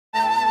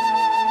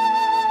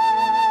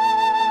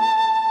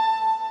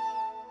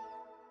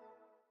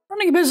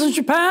Running a business in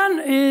Japan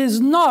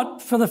is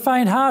not for the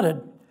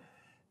faint-hearted.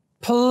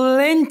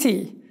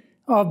 Plenty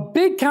of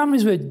big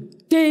companies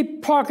with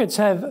deep pockets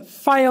have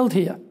failed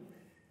here.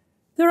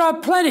 There are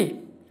plenty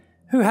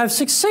who have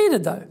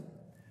succeeded, though.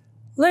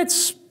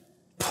 Let's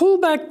pull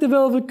back the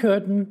velvet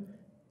curtain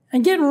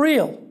and get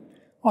real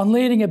on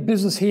leading a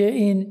business here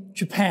in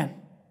Japan.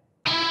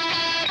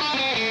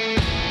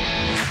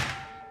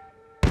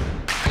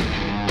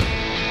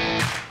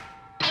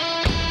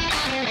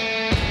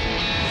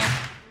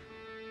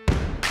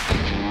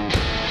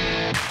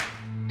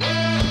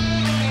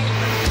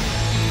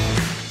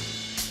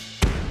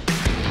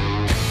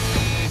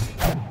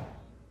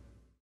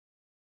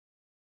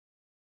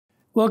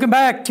 Welcome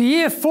back to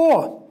year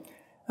 4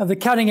 of the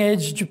Cutting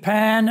Edge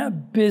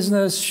Japan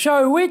Business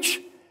Show, which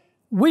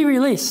we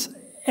release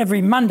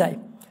every Monday.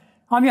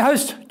 I'm your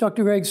host,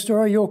 Dr. Greg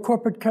Story, your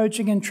corporate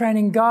coaching and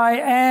training guy,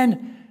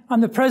 and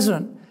I'm the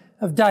president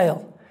of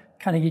Dale,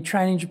 Carnegie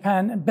Training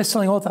Japan, and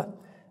best-selling author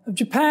of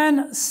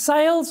Japan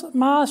Sales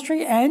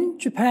Mastery and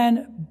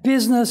Japan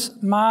Business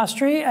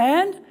Mastery,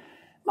 and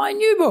my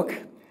new book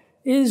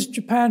is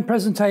Japan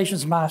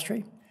Presentations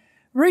Mastery.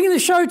 Bringing the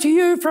show to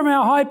you from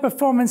our High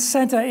Performance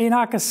Center in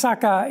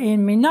Akasaka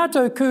in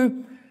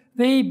Minato-ku,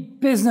 the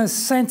business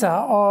center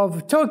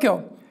of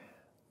Tokyo.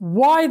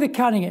 Why the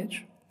cutting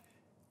edge?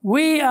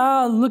 We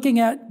are looking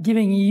at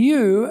giving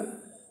you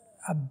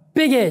a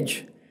big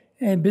edge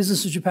in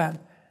business in Japan.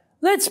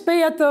 Let's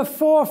be at the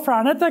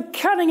forefront, at the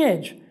cutting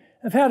edge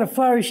of how to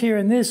flourish here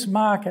in this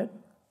market.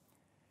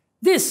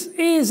 This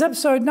is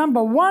episode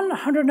number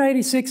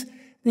 186,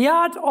 The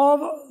Art of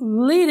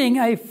Leading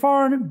a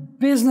Foreign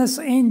Business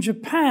in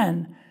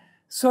Japan.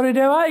 So let's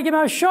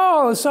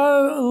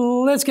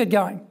get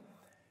going.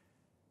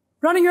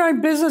 Running your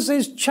own business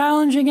is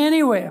challenging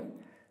anywhere,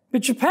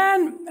 but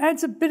Japan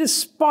adds a bit of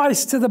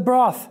spice to the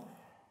broth.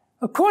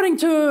 According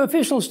to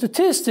official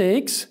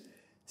statistics,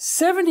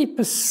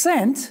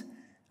 70%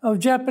 of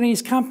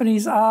Japanese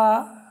companies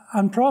are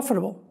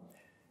unprofitable.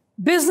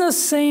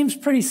 Business seems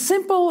pretty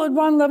simple at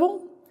one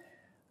level.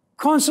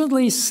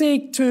 Constantly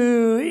seek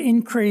to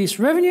increase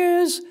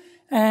revenues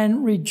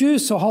and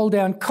reduce or hold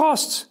down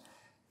costs.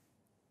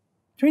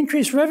 To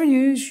increase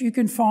revenues, you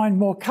can find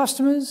more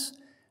customers,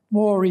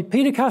 more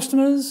repeater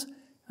customers,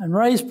 and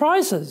raise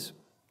prices.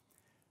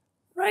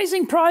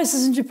 Raising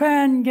prices in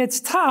Japan gets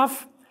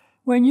tough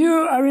when you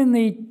are in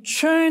the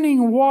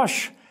churning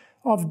wash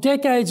of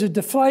decades of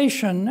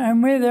deflation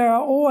and where there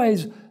are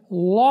always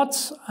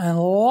lots and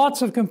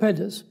lots of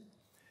competitors.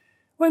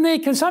 When the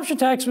consumption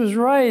tax was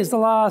raised the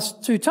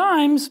last 2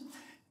 times,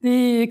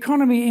 the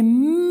economy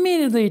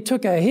immediately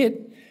took a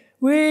hit,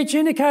 which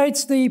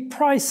indicates the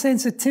price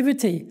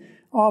sensitivity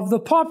of the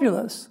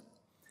populace.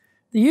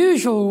 The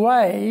usual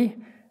way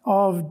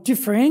of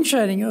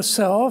differentiating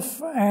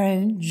yourself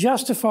and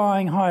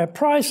justifying higher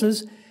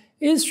prices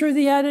is through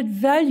the added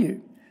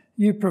value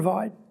you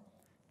provide.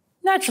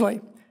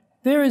 Naturally,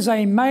 there is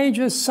a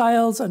major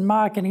sales and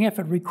marketing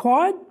effort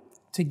required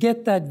to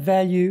get that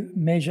value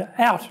measure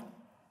out.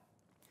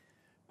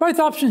 Both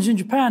options in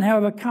Japan,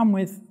 however, come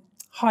with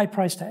high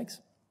price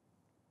tags.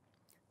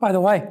 By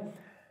the way,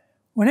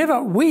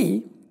 whenever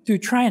we do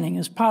training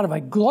as part of a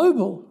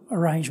global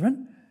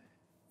arrangement,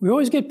 we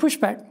always get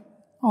pushback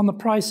on the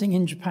pricing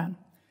in Japan,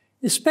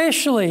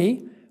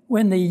 especially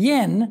when the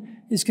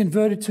yen is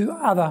converted to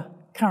other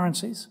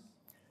currencies.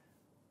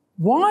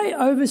 Why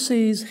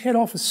overseas head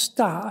office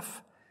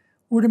staff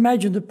would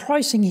imagine the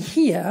pricing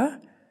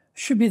here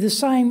should be the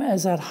same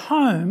as at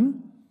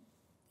home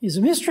is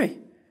a mystery.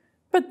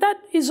 But that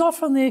is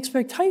often the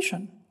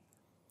expectation.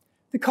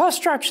 The cost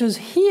structures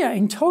here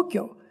in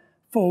Tokyo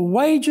for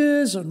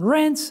wages and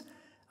rents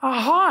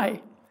are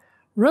high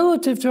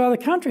relative to other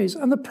countries,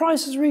 and the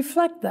prices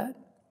reflect that.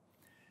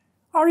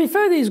 I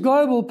refer these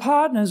global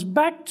partners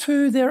back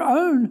to their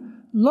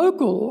own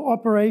local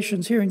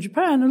operations here in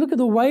Japan and look at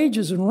the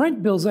wages and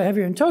rent bills they have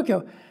here in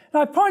Tokyo.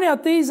 And I point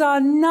out these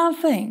are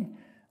nothing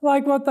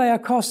like what they are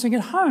costing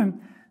at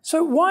home.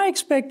 So why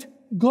expect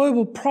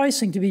global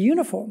pricing to be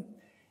uniform?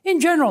 In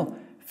general,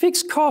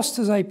 fixed costs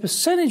as a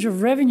percentage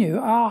of revenue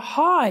are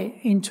high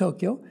in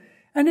Tokyo,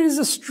 and it is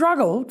a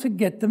struggle to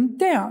get them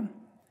down.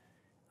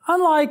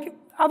 Unlike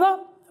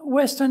other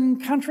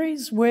Western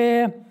countries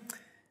where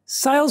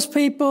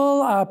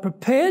salespeople are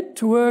prepared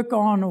to work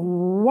on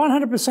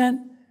 100%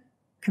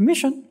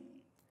 commission,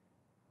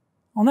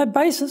 on that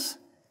basis,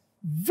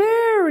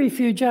 very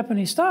few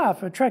Japanese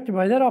staff are attracted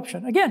by that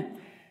option. Again,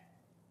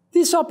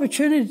 this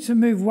opportunity to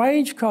move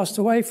wage costs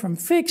away from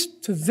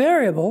fixed to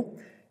variable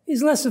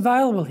is less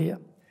available here.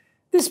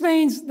 This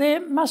means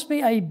there must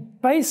be a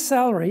base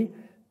salary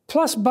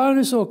plus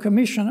bonus or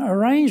commission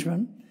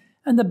arrangement,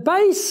 and the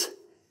base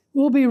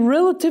will be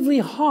relatively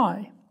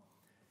high,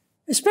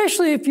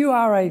 especially if you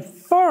are a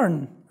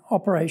foreign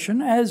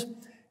operation, as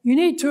you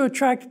need to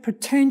attract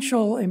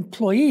potential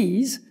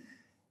employees,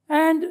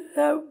 and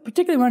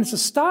particularly when it's a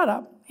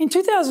startup. In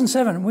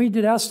 2007, we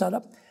did our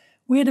startup,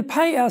 we had to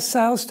pay our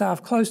sales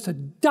staff close to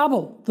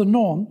double the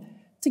norm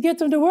to get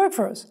them to work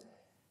for us.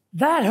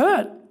 That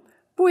hurt.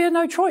 But we had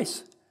no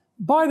choice.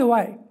 By the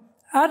way,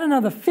 add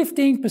another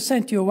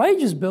 15% to your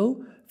wages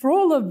bill for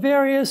all the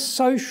various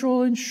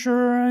social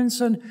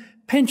insurance and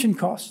pension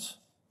costs.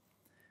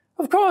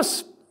 Of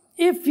course,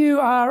 if you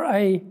are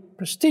a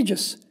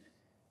prestigious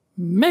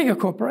mega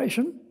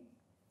corporation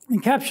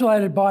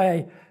encapsulated by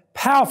a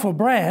powerful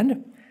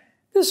brand,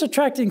 this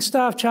attracting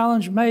staff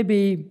challenge may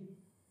be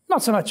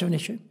not so much of an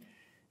issue.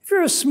 If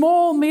you're a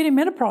small, medium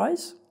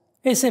enterprise,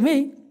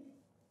 SME,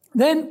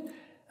 then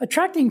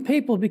attracting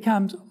people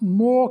becomes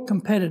more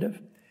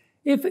competitive.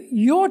 If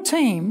your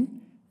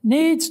team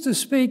needs to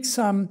speak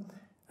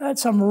at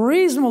some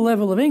reasonable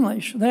level of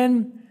English,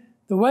 then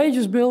the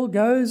wages bill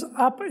goes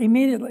up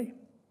immediately.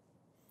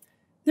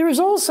 There is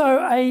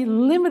also a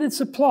limited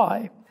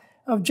supply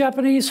of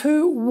Japanese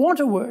who want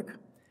to work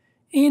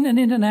in an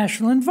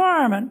international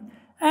environment,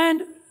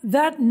 and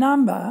that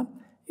number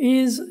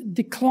is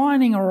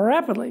declining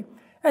rapidly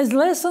as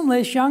less and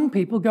less young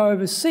people go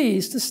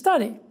overseas to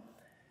study.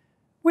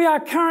 We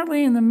are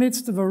currently in the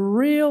midst of a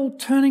real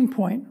turning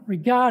point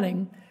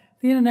regarding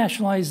the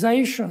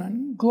internationalization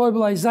and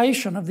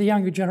globalization of the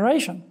younger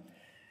generation.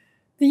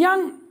 The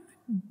young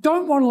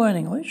don't want to learn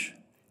English,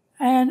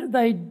 and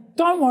they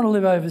don't want to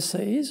live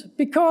overseas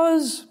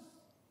because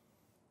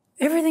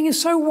everything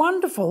is so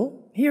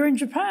wonderful here in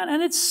Japan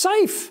and it's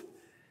safe.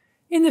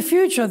 In the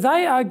future,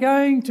 they are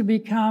going to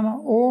become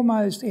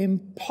almost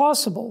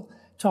impossible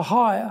to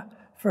hire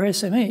for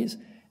SMEs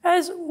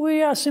as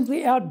we are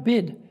simply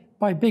outbid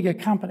by bigger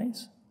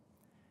companies.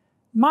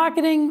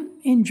 Marketing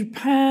in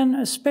Japan,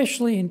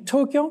 especially in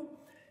Tokyo,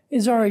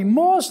 is a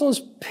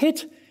remorseless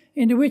pit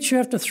into which you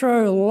have to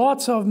throw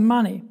lots of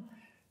money.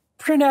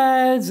 Print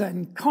ads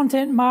and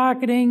content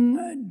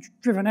marketing,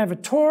 driven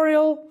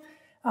advertorial,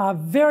 are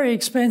very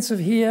expensive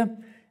here,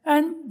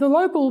 and the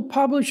local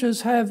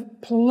publishers have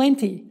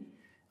plenty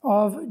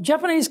of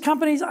Japanese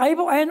companies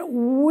able and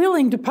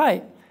willing to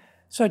pay.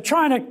 So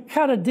trying to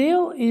cut a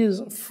deal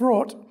is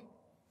fraught.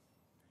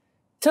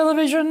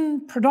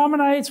 Television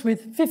predominates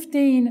with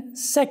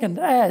 15-second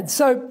ads.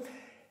 So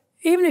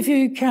even if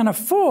you can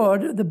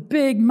afford the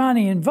big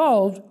money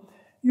involved,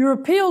 your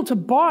appeal to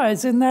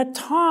buyers in that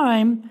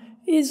time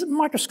is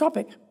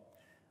microscopic.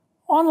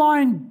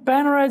 Online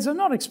banner ads are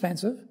not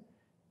expensive.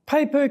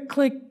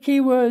 Pay-per-click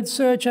keyword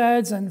search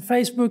ads and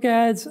Facebook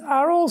ads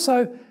are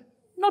also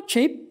not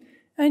cheap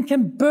and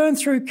can burn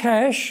through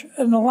cash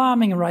at an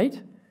alarming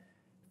rate.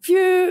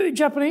 Few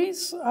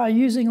Japanese are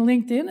using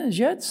LinkedIn as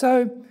yet,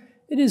 so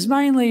it is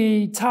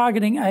mainly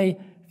targeting a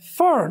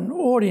foreign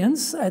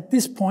audience at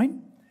this point.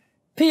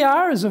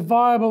 PR is a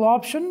viable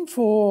option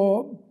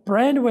for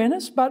brand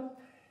awareness, but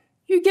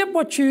you get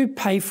what you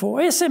pay for.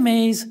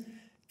 SMEs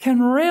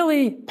can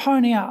really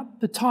pony up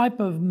the type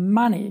of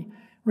money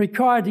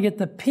required to get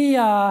the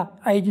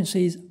PR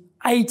agency's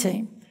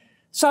A-team.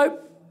 So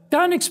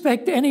don't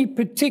expect any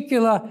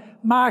particular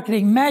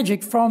marketing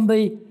magic from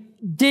the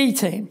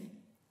D-team.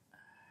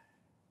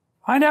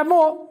 Find out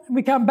more when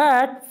we come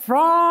back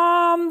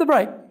from the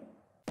break.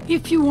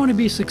 If you want to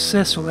be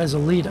successful as a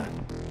leader,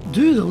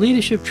 do the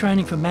Leadership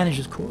Training for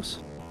Managers course.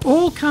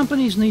 All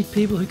companies need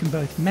people who can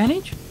both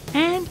manage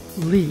and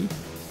lead.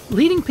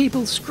 Leading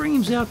people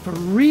screams out for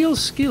real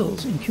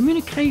skills in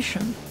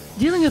communication,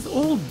 dealing with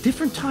all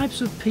different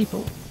types of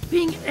people,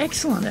 being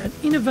excellent at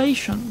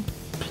innovation,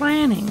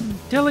 planning,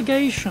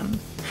 delegation,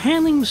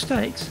 handling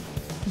mistakes,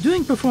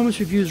 doing performance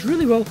reviews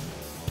really well,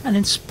 and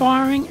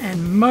inspiring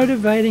and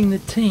motivating the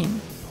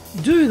team.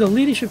 Do the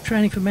Leadership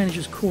Training for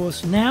Managers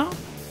course now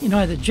in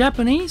either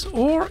Japanese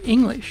or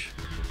English.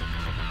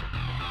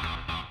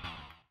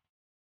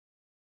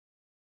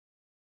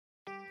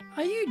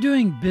 Are you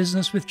doing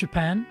business with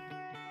Japan?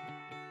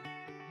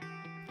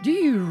 Do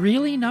you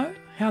really know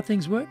how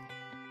things work?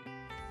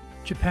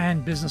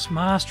 Japan Business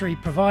Mastery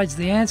provides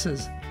the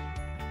answers.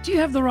 Do you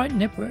have the right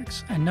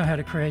networks and know how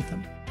to create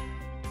them?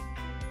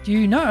 Do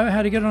you know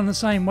how to get on the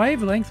same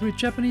wavelength with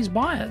Japanese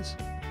buyers?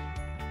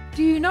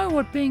 Do you know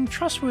what being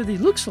trustworthy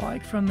looks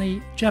like from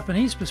the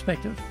Japanese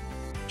perspective?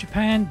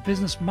 Japan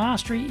Business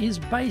Mastery is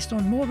based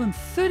on more than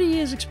 30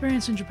 years'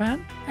 experience in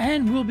Japan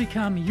and will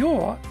become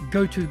your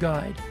go-to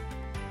guide.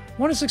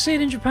 Want to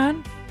succeed in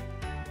Japan?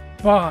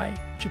 Buy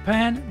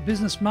Japan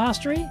Business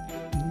Mastery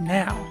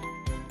now.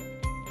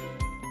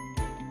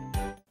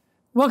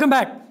 Welcome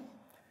back.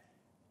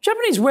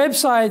 Japanese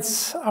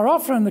websites are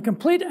often the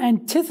complete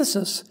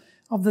antithesis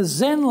of the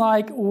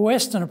Zen-like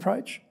Western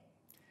approach.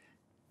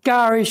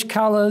 Garish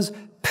colours,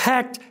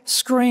 packed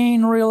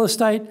screen real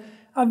estate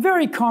are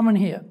very common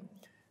here.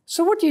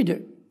 So what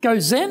do? Go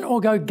Zen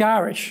or go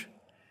garish?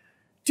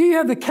 Do you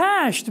have the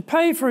cash to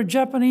pay for a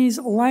Japanese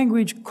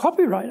language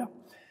copywriter?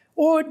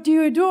 Or do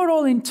you do it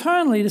all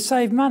internally to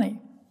save money?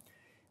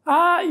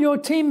 Are your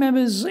team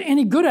members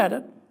any good at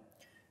it?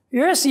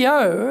 Your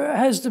SEO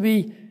has to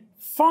be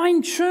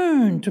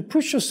fine-tuned to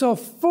push yourself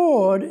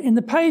forward in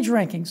the page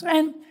rankings.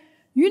 And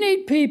you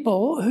need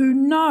people who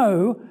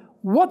know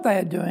what they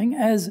are doing,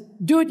 as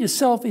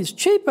do-it-yourself is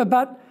cheaper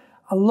but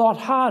a lot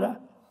harder.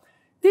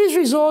 These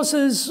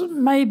resources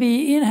may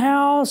be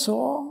in-house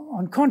or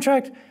on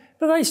contract,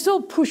 but they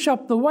still push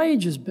up the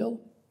wages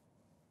bill.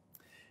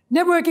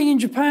 Networking in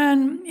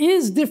Japan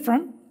is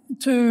different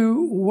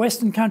to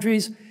Western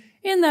countries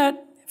in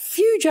that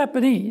few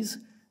Japanese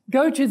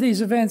go to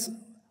these events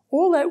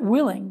all that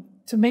willing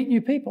to meet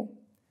new people.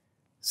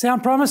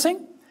 Sound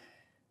promising?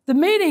 The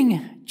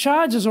meeting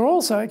charges are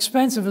also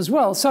expensive as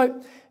well.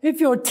 So if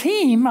your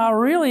team are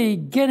really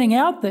getting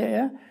out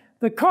there,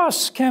 the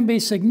costs can be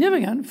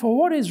significant for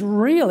what is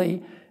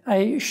really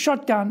a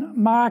shotgun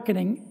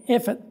marketing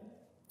effort.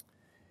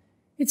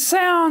 It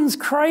sounds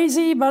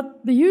crazy,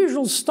 but the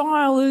usual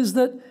style is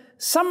that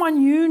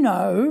someone you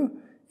know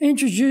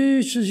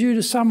introduces you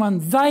to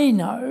someone they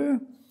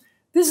know.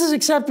 This is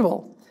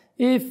acceptable,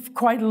 if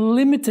quite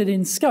limited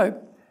in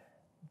scope.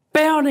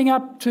 Bounding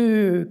up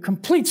to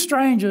complete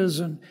strangers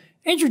and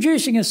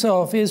introducing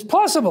yourself is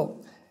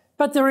possible,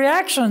 but the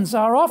reactions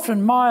are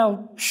often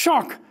mild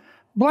shock,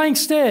 blank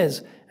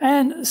stares,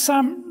 and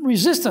some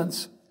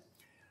resistance.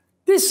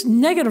 This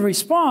negative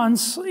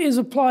response is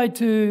applied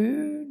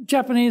to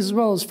Japanese as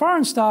well as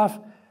foreign staff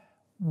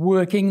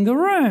working the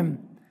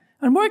room.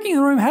 And working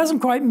the room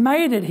hasn't quite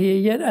made it here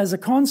yet as a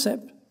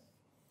concept.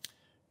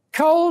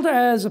 Cold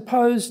as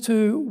opposed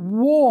to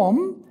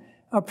warm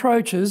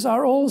approaches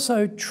are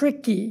also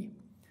tricky.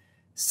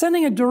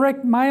 Sending a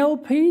direct mail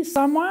piece to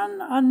someone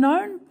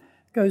unknown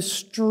goes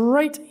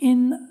straight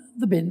in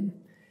the bin.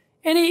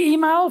 Any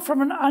email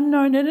from an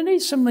unknown entity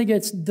simply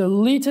gets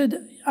deleted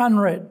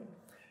unread.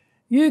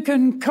 You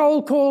can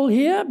cold call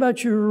here,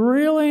 but you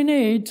really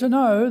need to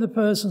know the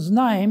person's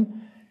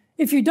name.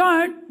 If you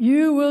don't,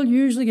 you will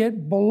usually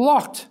get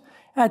blocked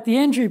at the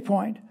entry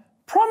point,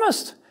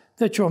 promised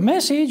that your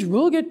message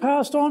will get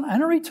passed on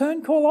and a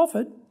return call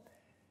offered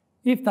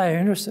if they are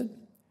interested.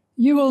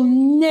 You will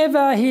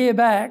never hear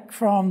back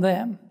from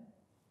them.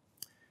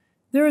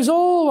 There is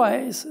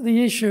always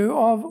the issue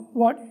of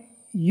what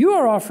you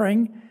are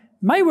offering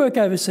may work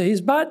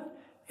overseas, but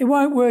it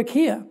won't work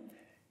here.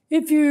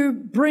 If you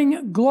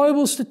bring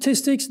global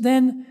statistics,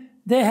 then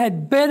there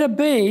had better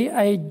be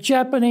a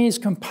Japanese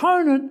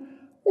component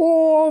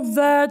of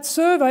that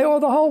survey, or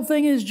the whole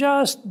thing is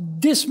just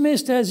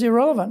dismissed as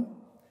irrelevant.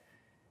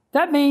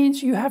 That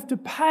means you have to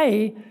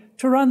pay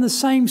to run the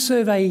same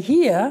survey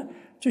here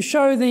to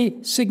show the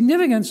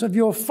significance of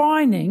your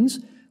findings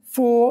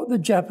for the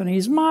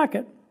Japanese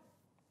market.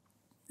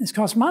 This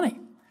costs money.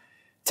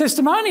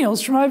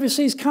 Testimonials from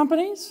overseas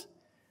companies,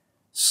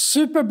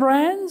 super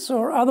brands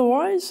or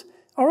otherwise,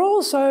 are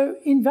also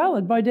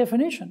invalid by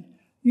definition.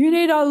 You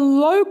need a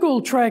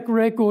local track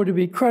record to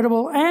be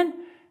credible, and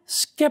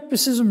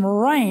skepticism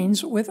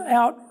reigns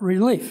without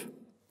relief.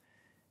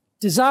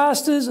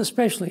 Disasters,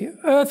 especially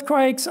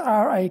earthquakes,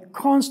 are a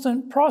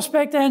constant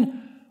prospect,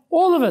 and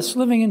all of us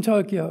living in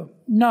Tokyo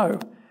know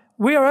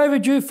we are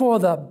overdue for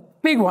the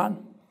big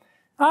one.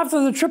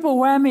 After the triple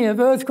whammy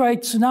of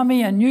earthquake,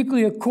 tsunami, and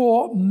nuclear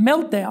core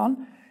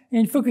meltdown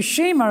in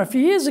Fukushima a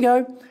few years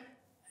ago,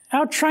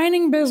 our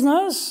training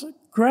business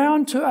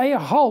ground to a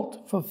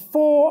halt for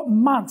 4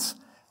 months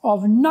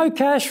of no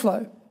cash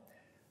flow.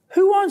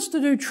 Who wants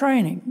to do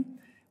training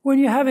when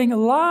you're having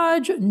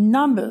large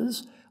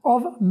numbers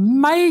of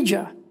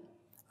major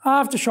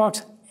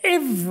aftershocks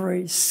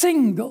every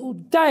single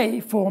day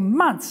for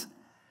months?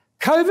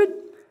 COVID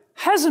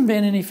hasn't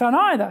been any fun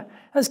either,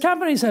 as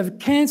companies have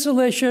cancelled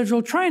their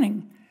scheduled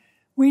training.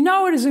 We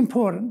know it is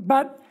important,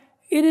 but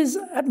it is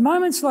at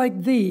moments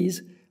like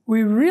these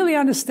we really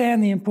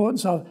understand the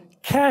importance of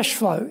cash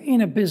flow in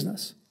a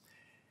business.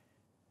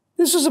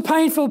 This was a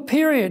painful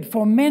period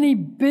for many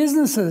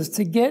businesses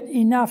to get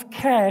enough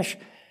cash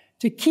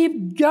to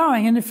keep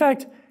going, and in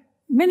fact,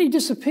 many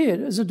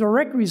disappeared as a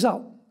direct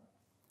result.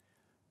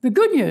 The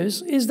good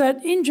news is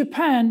that in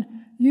Japan,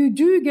 you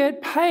do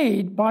get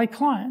paid by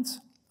clients.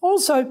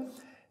 Also,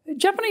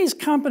 Japanese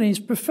companies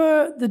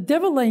prefer the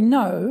devil they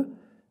know,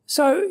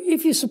 so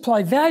if you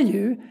supply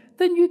value,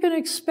 then you can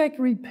expect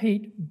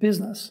repeat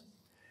business.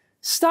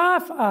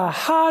 Staff are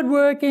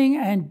hardworking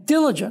and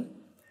diligent.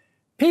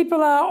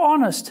 People are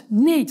honest,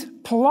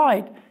 neat,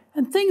 polite,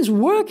 and things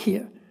work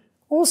here.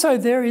 Also,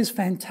 there is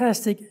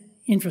fantastic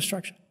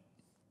infrastructure.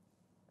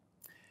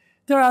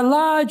 There are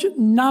large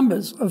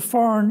numbers of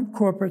foreign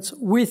corporates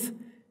with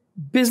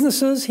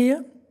businesses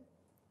here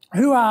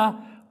who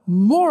are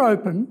more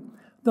open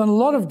than a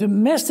lot of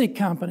domestic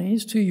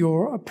companies to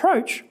your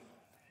approach.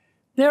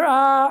 There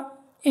are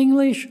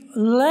English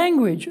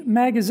language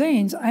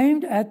magazines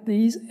aimed at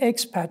these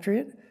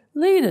expatriate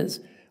leaders,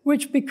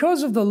 which,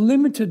 because of the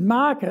limited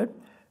market,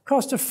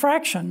 cost a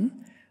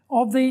fraction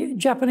of the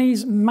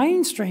Japanese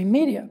mainstream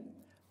media.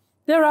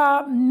 There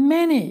are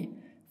many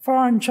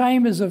foreign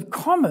chambers of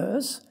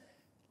commerce,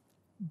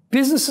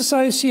 business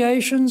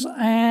associations,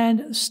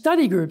 and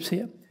study groups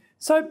here.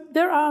 So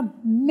there are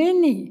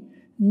many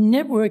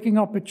networking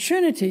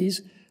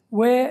opportunities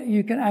where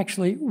you can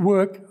actually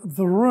work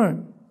the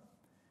room.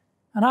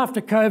 And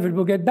after COVID,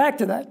 we'll get back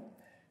to that.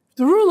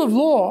 The rule of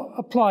law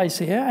applies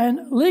here,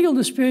 and legal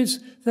disputes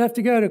that have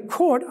to go to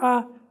court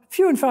are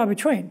few and far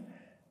between.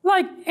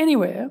 Like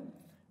anywhere,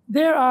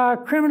 there are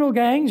criminal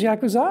gangs,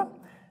 yakuza,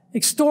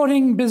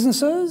 extorting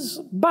businesses,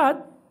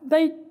 but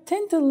they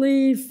tend to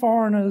leave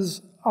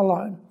foreigners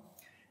alone.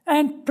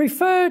 and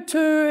prefer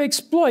to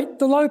exploit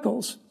the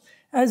locals,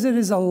 as it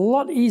is a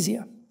lot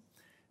easier.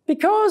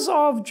 Because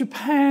of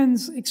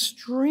Japan's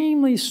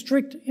extremely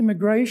strict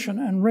immigration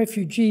and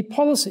refugee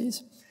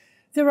policies,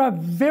 there are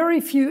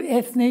very few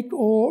ethnic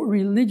or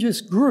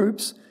religious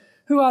groups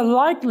who are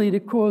likely to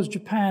cause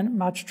Japan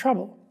much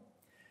trouble.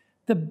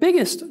 The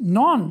biggest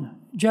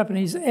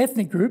non-Japanese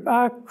ethnic group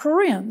are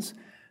Koreans.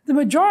 The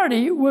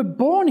majority were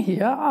born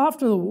here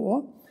after the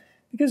war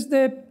because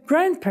their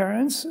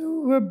grandparents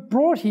were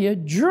brought here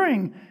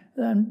during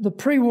the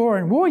pre-war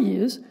and war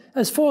years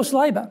as forced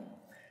labour.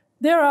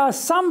 There are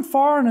some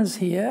foreigners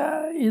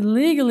here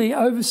illegally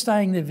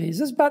overstaying their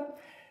visas, but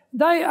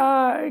they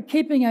are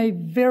keeping a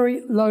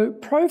very low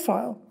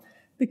profile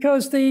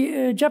because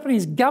the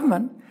Japanese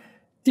government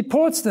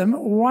deports them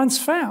once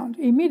found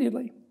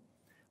immediately.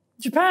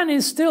 Japan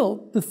is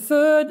still the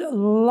third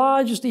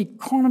largest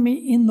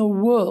economy in the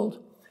world.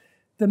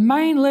 The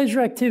main leisure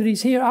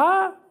activities here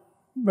are,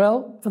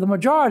 well, for the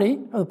majority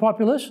of the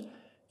populace,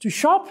 to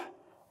shop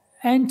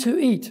and to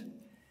eat.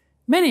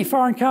 Many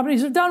foreign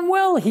companies have done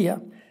well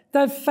here.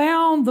 They've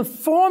found the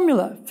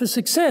formula for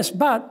success,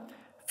 but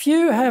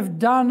few have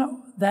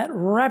done that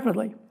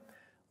rapidly.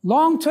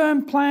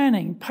 Long-term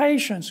planning,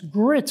 patience,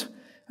 grit,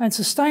 and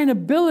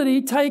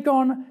sustainability take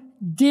on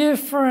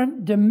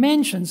different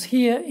dimensions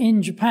here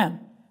in Japan.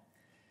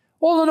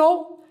 All in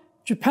all,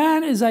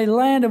 Japan is a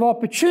land of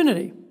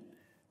opportunity.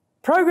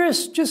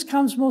 Progress just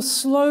comes more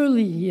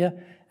slowly here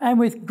and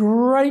with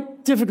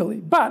great difficulty.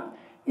 But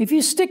if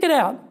you stick it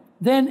out,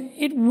 then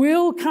it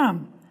will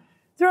come.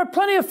 There are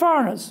plenty of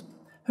foreigners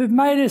who've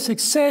made a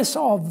success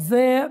of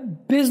their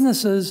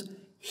businesses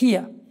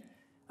here.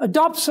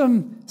 Adopt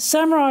some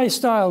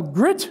samurai-style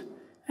grit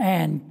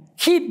and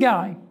keep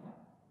going.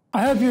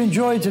 I hope you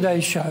enjoyed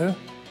today's show,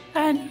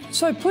 and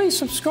so please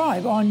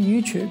subscribe on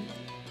YouTube.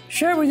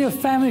 Share it with your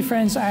family,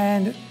 friends,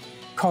 and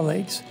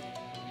colleagues.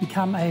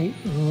 Become a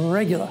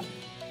regular.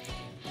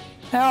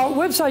 Our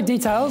website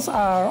details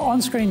are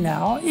on screen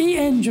now,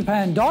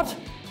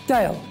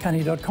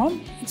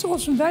 enjapan.dalecarnegie.com. It's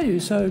awesome value,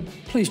 so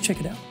please check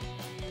it out.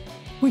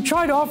 We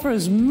try to offer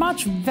as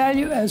much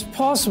value as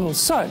possible,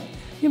 so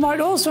you might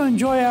also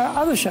enjoy our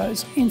other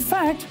shows. In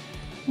fact,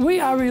 we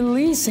are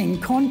releasing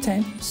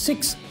content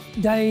 6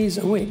 days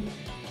a week.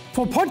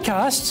 For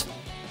podcasts,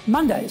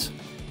 Mondays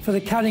for the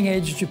Cutting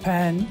Edge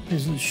Japan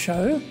Business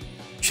Show,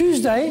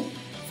 Tuesday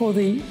for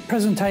the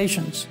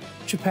Presentations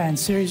Japan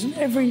series, and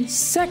every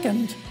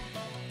second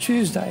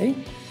Tuesday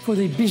for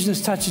the Business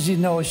Touches You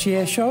Know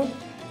Share Show,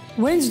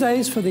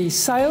 Wednesdays for the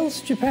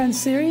Sales Japan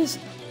series,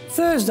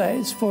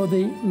 Thursdays for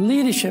the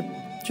Leadership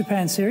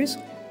Japan series,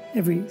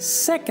 every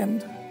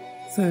second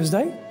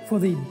Thursday for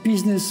the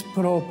Business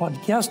Pro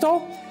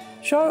Podcasto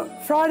show,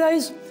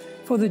 Fridays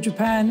for the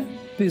Japan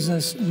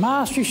Business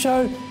Mastery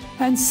Show,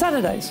 and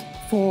Saturdays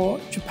for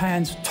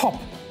Japan's top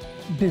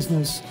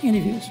business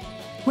interviews,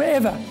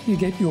 wherever you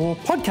get your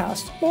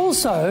podcast.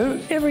 Also,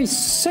 every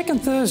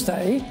second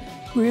Thursday,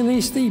 we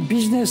release the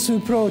Business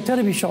Pro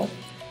Television Show.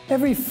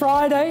 Every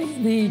Friday,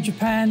 the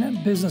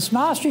Japan Business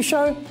Mastery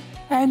Show,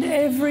 and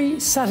every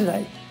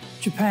Saturday,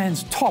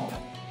 Japan's top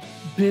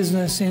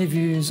business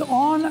interviews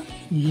on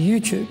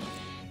YouTube.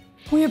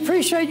 We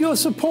appreciate your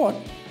support.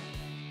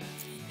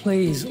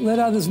 Please let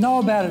others know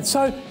about it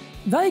so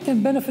they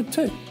can benefit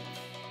too.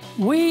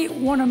 We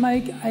want to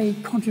make a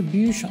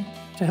contribution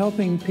to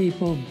helping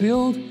people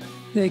build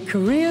their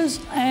careers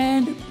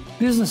and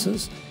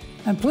businesses,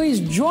 and please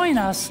join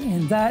us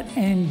in that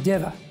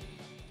endeavor.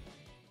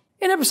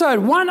 In episode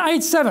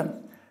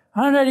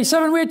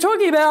 187, we're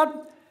talking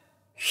about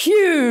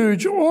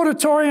huge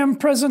auditorium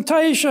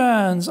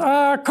presentations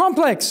are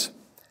complex.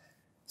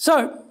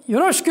 So,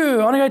 yoroshiku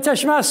onegai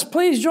itashimasu.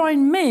 Please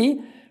join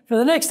me for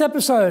the next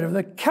episode of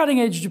the Cutting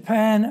Edge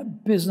Japan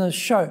Business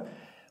Show.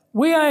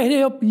 We are here to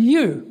help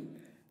you.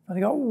 I've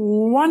got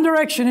one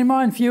direction in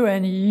mind for you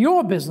and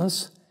your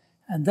business,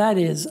 and that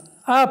is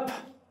up.